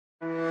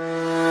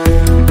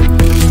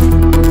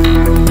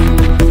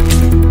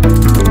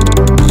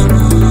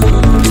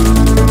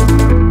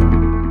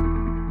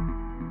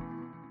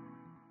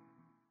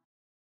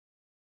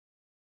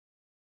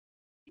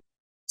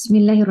بسم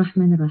الله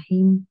الرحمن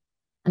الرحيم.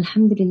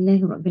 الحمد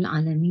لله رب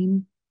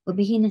العالمين،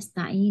 وبه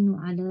نستعين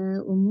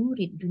على أمور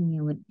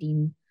الدنيا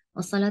والدين،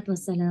 والصلاة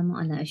والسلام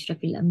على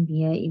أشرف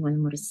الأنبياء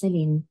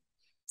والمرسلين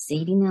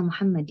سيدنا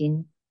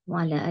محمد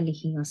وعلى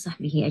آله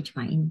وصحبه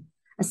أجمعين.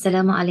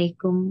 Assalamu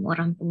alaikum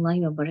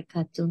warahmatullahi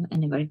wabarakatuh,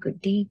 and a very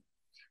good day.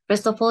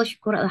 First of all,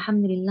 Shukr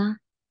Alhamdulillah,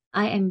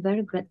 I am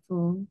very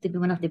grateful to be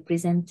one of the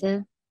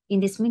presenter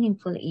in this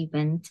meaningful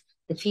event,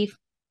 the 5th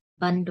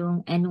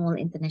Bandung Annual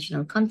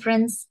International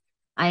Conference.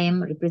 I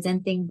am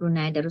representing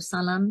Brunei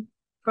Darussalam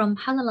from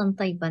Halalan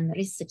Taiban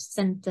Research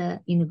Center,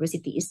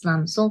 University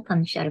Islam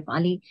Sultan Sharif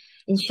Ali.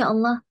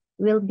 Inshallah,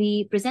 we'll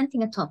be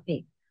presenting a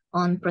topic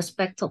on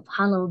prospect of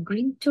halal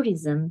green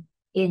tourism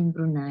in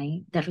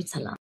Brunei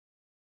Darussalam.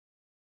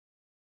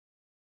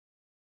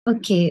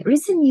 Okay,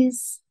 recent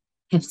years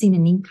have seen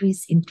an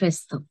increased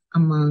interest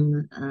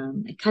among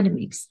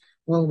academics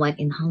worldwide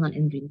in halal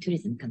and green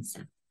tourism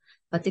concept,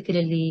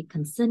 particularly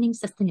concerning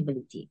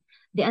sustainability.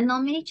 There are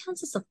now many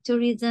chances of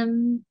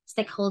tourism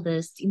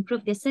stakeholders to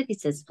improve their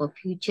services for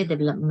future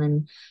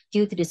development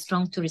due to the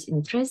strong tourist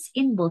interest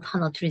in both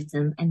halal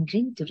tourism and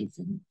green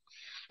tourism.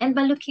 And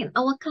by looking at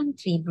our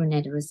country,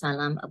 Brunei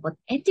Darussalam, about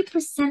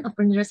 80% of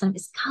Brunei Darussalam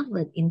is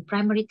covered in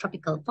primary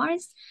tropical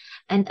forests,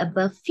 and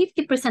above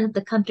 50% of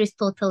the country's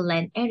total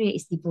land area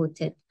is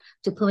devoted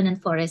to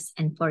permanent forests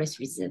and forest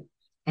reserve.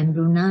 And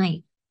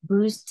Brunei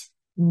boasts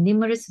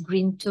numerous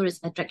green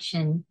tourist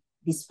attractions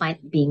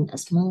despite being a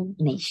small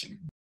nation.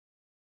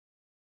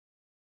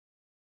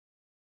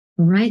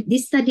 Right,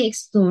 this study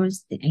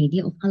explores the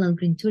idea of halal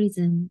green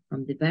tourism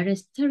from the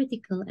various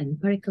theoretical and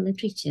empirical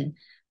literature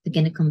to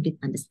gain a complete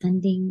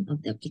understanding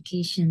of the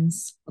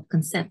applications of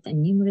concept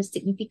and numerous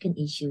significant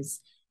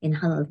issues in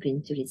halal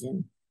green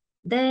tourism.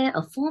 There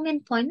are 4 main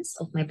points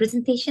of my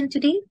presentation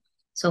today.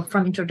 So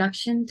from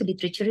introduction to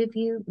literature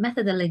review,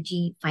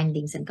 methodology,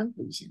 findings, and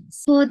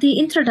conclusions. For the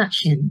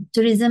introduction,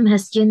 tourism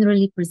has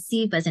generally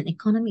perceived as an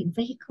economic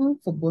vehicle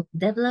for both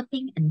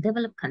developing and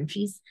developed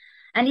countries,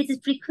 and it is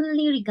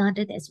frequently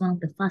regarded as one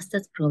of the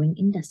fastest growing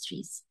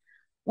industries.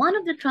 One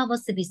of the travel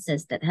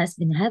services that has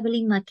been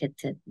heavily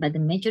marketed by the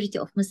majority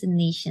of Muslim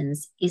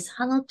nations is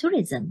halal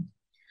tourism.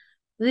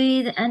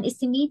 With an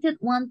estimated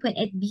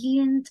 1.8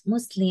 billion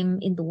Muslim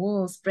in the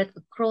world spread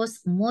across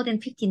more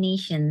than 50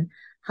 nations,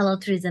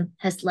 halal tourism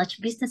has large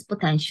business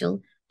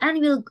potential and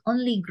will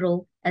only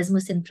grow as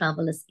Muslim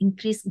travelers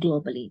increase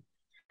globally.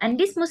 And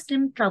this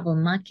Muslim travel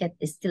market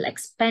is still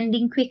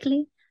expanding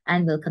quickly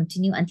and will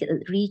continue until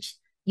it reaches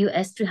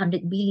US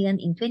 300 billion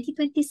in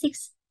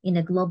 2026 in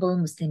a global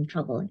Muslim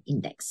travel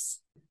index.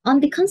 On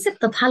the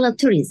concept of halal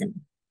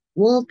tourism,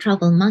 World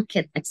Travel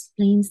Market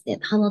explains that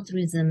halal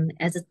tourism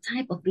as a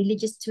type of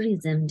religious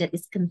tourism that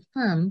is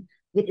confirmed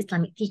with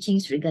Islamic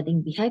teachings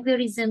regarding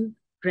behaviorism,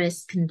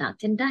 dress,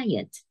 conduct, and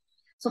diet.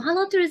 So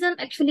halal tourism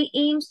actually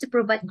aims to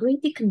provide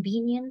greater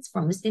convenience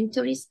for Muslim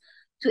tourists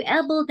to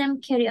enable them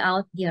carry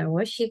out their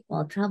worship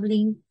while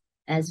traveling,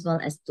 as well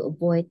as to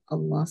avoid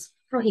Allah's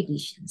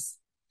prohibitions.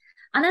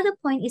 Another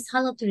point is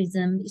halal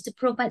tourism is to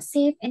provide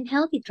safe and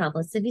healthy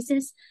travel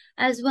services,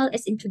 as well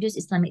as introduce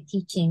Islamic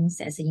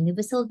teachings as a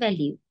universal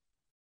value,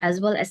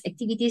 as well as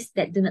activities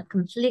that do not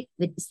conflict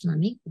with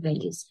Islamic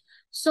values.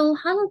 So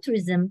halal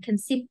tourism can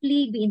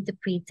simply be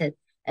interpreted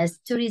as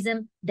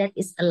tourism that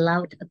is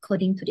allowed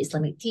according to the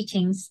Islamic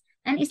teachings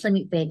and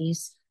Islamic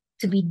values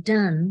to be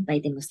done by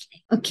the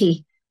Muslim.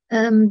 Okay,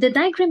 the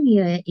diagram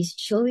here is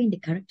showing the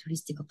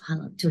characteristic of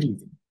halal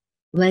tourism,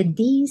 where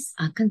these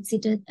are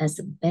considered as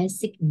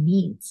basic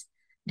needs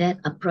that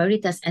are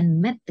prioritized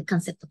and met the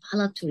concept of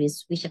halal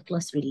tourists, which are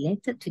closely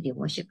related to their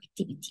worship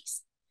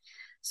activities.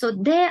 So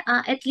there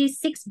are at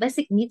least 6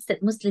 basic needs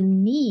that Muslims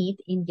need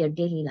in their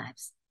daily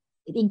lives.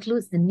 It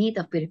includes the need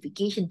of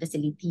purification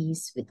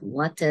facilities with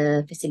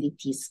water,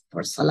 facilities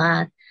for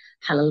salat,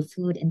 halal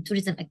food, and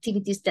tourism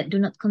activities that do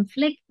not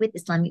conflict with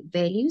Islamic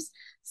values,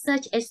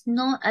 such as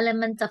no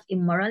element of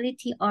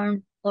immorality or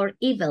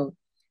evil.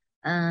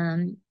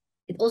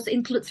 It also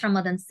includes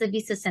Ramadan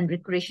services and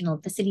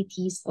recreational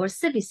facilities or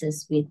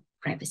services with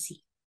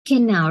privacy. Okay,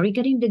 now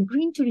regarding the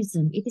green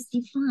tourism, it is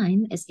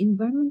defined as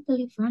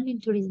environmentally friendly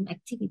tourism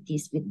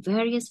activities with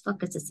various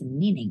focuses and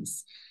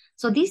meanings.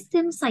 So these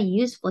terms are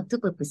used for 2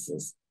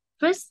 purposes.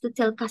 First, to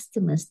tell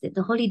customers that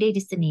the holiday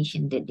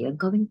destination that they are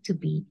going to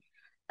be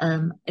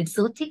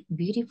exotic,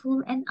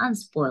 beautiful, and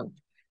unspoiled.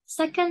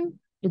 Second,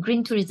 the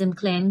green tourism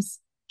claims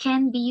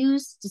can be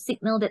used to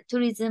signal that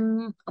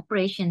tourism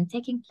operation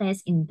taking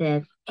place in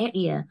that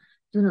area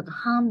do not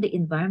harm the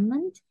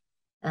environment.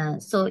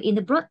 So in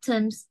the broad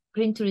terms,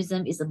 green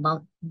tourism is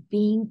about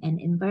being an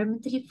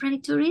environmentally friendly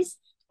tourist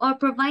or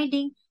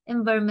providing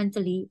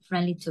environmentally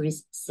friendly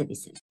tourist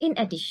services. In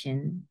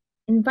addition,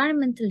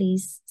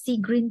 environmentalists see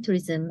green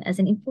tourism as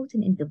an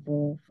important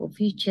endeavor for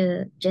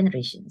future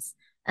generations.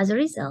 As a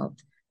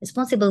result,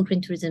 responsible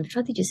green tourism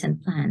strategies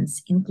and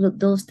plans include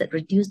those that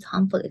reduce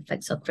harmful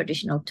effects of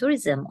traditional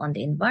tourism on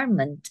the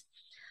environment,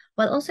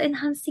 while also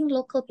enhancing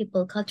local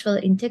people cultural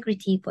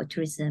integrity for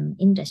tourism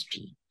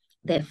industry.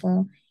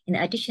 Therefore,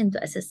 in addition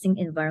to assessing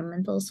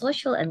environmental,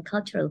 social, and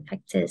cultural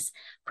factors,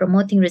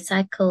 promoting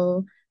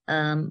recycle,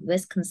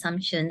 waste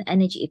consumption,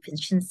 energy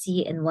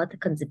efficiency, and water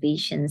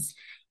conservation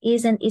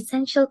is an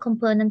essential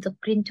component of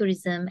green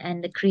tourism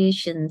and the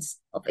creations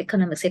of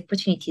economic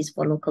opportunities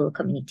for local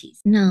communities.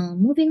 Now,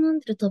 moving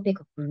on to the topic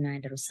of Brunei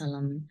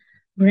Darussalam.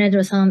 Brunei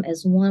Darussalam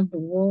is one of the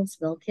world's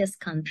wealthiest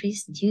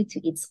countries due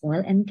to its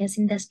oil and gas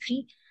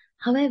industry.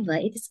 However,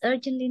 it is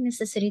urgently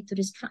necessary to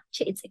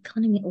restructure its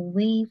economy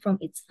away from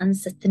its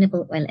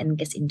unsustainable oil and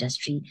gas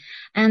industry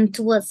and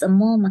towards a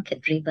more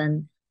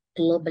market-driven,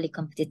 globally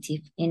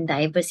competitive, and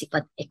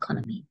diversified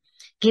economy.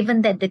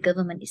 Given that the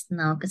government is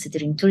now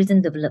considering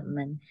tourism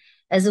development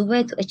as a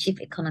way to achieve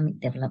economic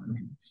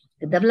development,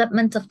 the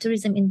development of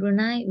tourism in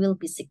Brunei will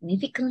be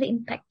significantly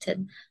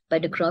impacted by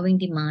the growing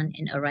demand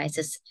and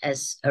arises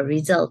as a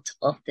result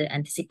of the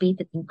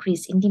anticipated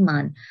increase in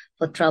demand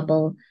for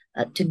travel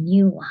to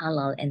new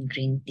halal and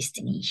green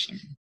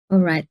destinations. All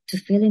right, to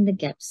fill in the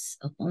gaps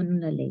of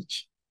own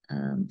knowledge,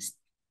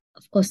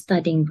 of course,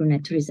 studying Brunei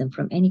tourism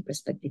from any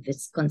perspective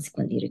is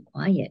consequently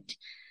required.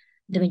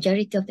 The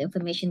majority of the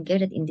information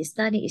gathered in this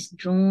study is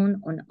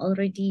drawn on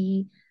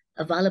already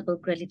available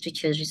great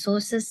literature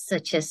resources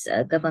such as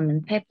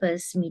government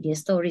papers, media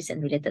stories,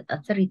 and related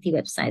authority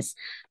websites,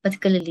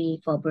 particularly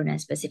for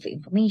Brunei-specific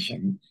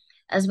information,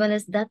 as well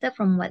as data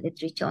from wide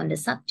literature on the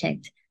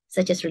subject,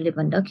 such as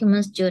relevant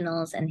documents,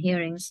 journals, and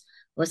hearings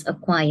was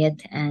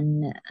acquired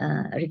and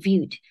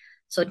reviewed.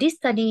 So this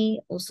study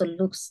also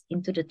looks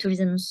into the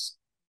tourism's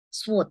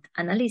SWOT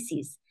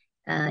analysis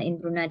in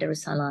Brunei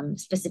Darussalam,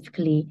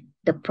 specifically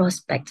the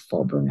prospect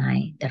for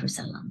Brunei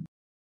Darussalam.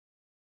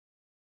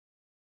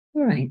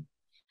 All right.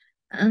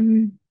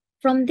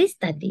 From this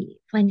study,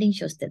 finding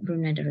shows that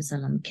Brunei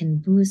Darussalam can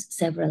boost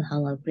several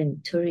halal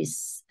green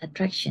tourist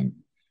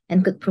attraction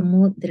and could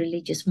promote the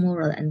religious,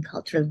 moral, and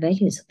cultural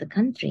values of the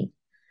country.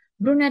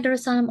 Brunei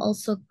Darussalam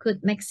also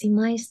could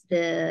maximize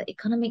the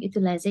economic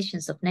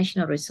utilizations of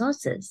national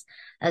resources,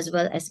 as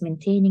well as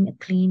maintaining a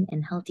clean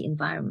and healthy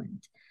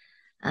environment.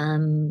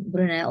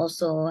 Brunei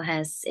also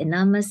has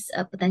enormous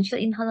potential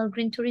in halal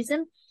green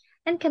tourism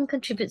and can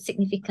contribute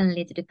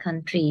significantly to the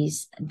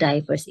country's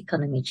diverse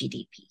economy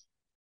GDP.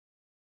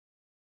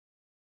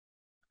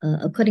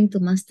 According to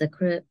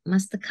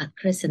Mastercard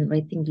Crescent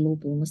Rating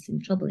Global Muslim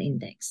Travel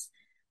Index,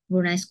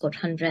 Brunei scored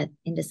 100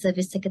 in the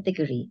service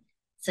category,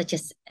 such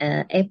as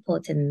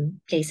airport and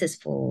places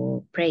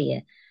for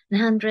prayer, and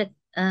 100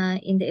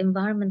 in the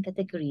environment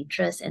category,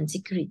 trust and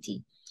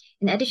security.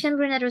 In addition,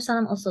 Brunei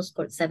Darussalam also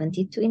scored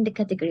 72 in the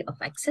category of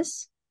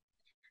access,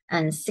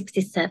 and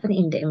 67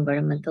 in the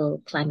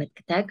environmental climate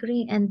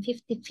category, and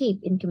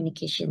 55th in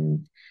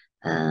communication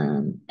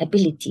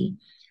ability.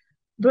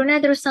 Brunei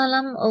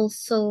Darussalam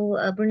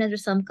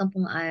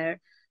Kampung Air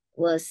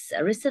was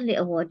recently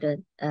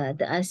awarded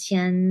the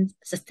ASEAN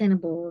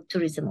Sustainable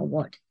Tourism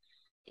Award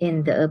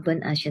in the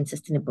Urban ASEAN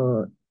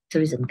Sustainable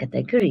Tourism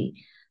category,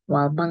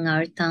 while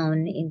Bangar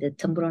Town in the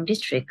Temburong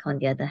district, on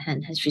the other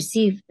hand, has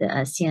received the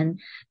ASEAN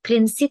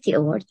Clean City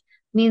Award.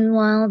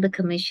 Meanwhile, the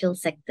commercial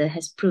sector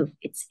has proved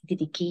its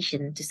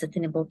dedication to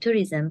sustainable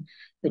tourism,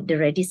 with the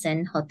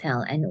Radisson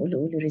Hotel and Ulu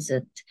Ulu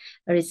Resort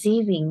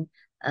receiving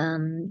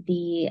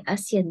the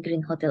ASEAN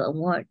Green Hotel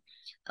Award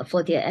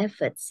for their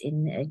efforts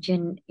in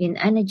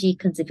energy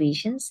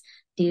conservation,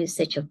 the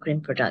usage of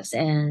green products,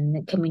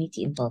 and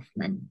community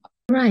involvement.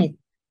 Right.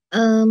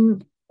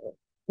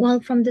 While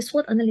from the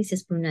SWOT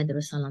analysis, Brunei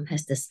Darussalam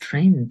has the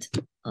strength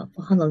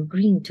for halal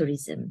green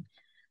tourism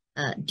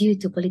due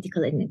to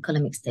political and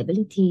economic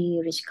stability,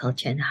 rich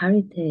culture and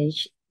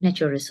heritage,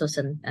 natural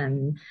resources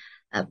and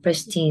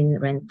pristine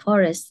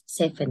rainforest,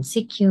 safe and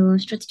secure,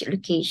 strategic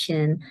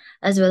location,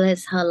 as well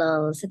as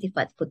halal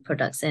certified food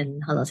products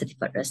and halal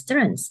certified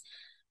restaurants.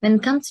 When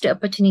it comes to the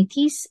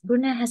opportunities,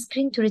 Brunei has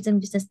green tourism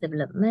business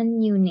development,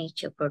 new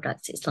nature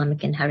products,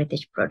 Islamic and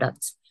heritage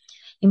products,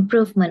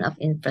 improvement of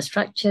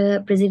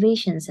infrastructure,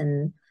 preservations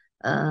and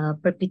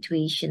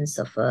perpetuations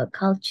of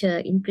culture,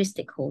 increased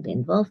stakeholder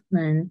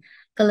involvement,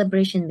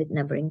 collaboration with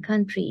neighboring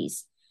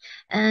countries.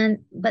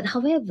 But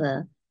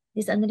however,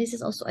 this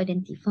analysis also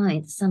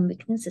identified some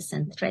weaknesses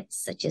and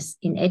threats, such as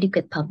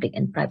inadequate public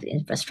and private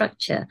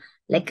infrastructure,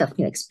 lack of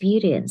new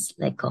experience,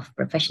 lack of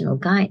professional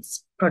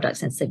guides,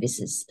 products and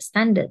services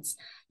standards,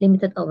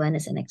 limited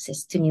awareness and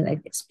access to new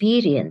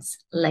experience,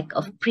 lack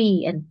of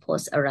pre- and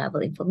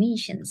post-arrival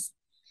informations,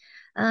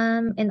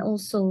 and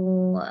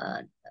also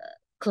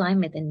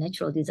climate and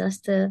natural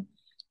disaster,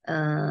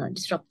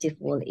 disruptive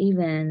world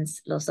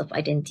events, loss of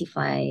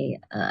identity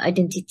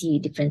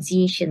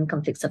differentiation,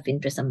 conflicts of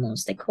interest among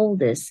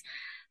stakeholders,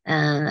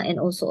 and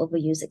also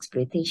overuse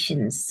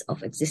exploitations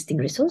of existing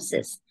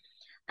resources.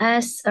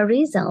 As a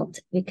result,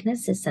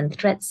 weaknesses and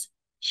threats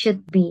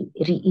should be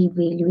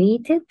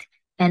re-evaluated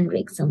and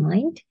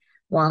re-examined,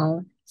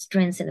 while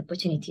strengths and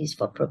opportunities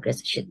for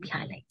progress should be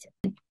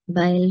highlighted.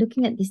 By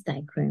looking at this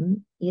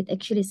diagram, it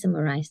actually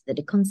summarized that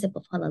the concept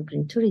of halal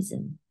green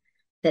tourism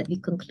that we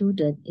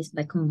concluded is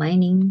by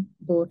combining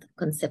both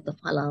concept of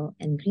halal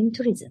and green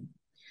tourism.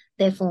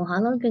 Therefore,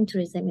 halal green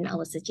tourism in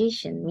our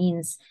suggestion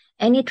means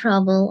any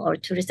travel or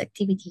tourist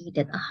activity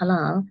that are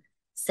halal,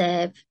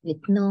 safe, with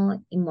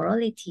no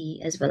immorality,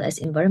 as well as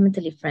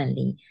environmentally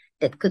friendly,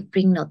 that could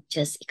bring not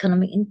just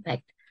economic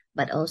impact,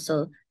 but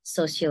also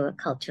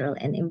socio-cultural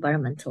and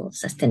environmental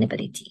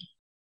sustainability.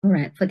 All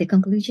right, for the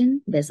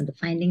conclusion, based on the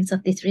findings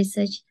of this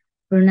research,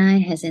 Brunei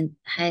has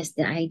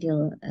the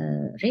ideal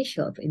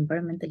ratio of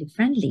environmentally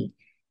friendly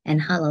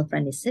and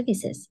halal-friendly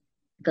services.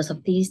 Because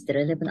of this, the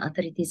relevant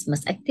authorities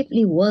must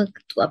actively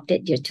work to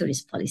update their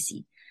tourist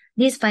policy.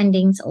 These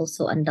findings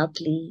also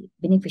undoubtedly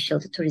beneficial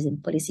to tourism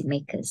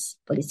policymakers,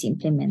 policy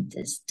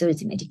implementers,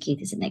 tourism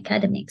educators, and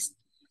academics.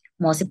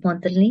 Most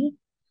importantly,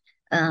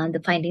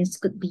 the findings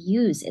could be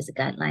used as a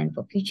guideline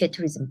for future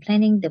tourism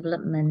planning,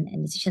 development,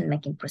 and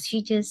decision-making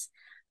procedures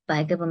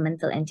by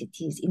governmental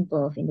entities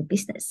involved in the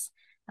business.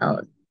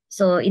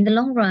 So in the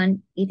long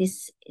run, it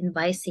is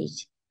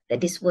envisaged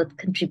that this would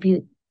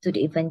contribute to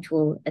the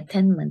eventual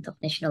attainment of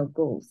national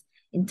goals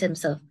in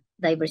terms of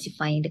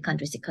diversifying the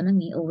country's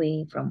economy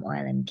away from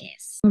oil and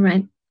gas. All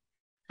right.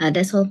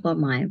 That's all for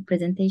my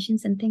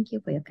presentations, and thank you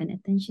for your kind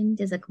attention.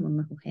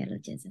 Jazakumullahu khairal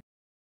jazak.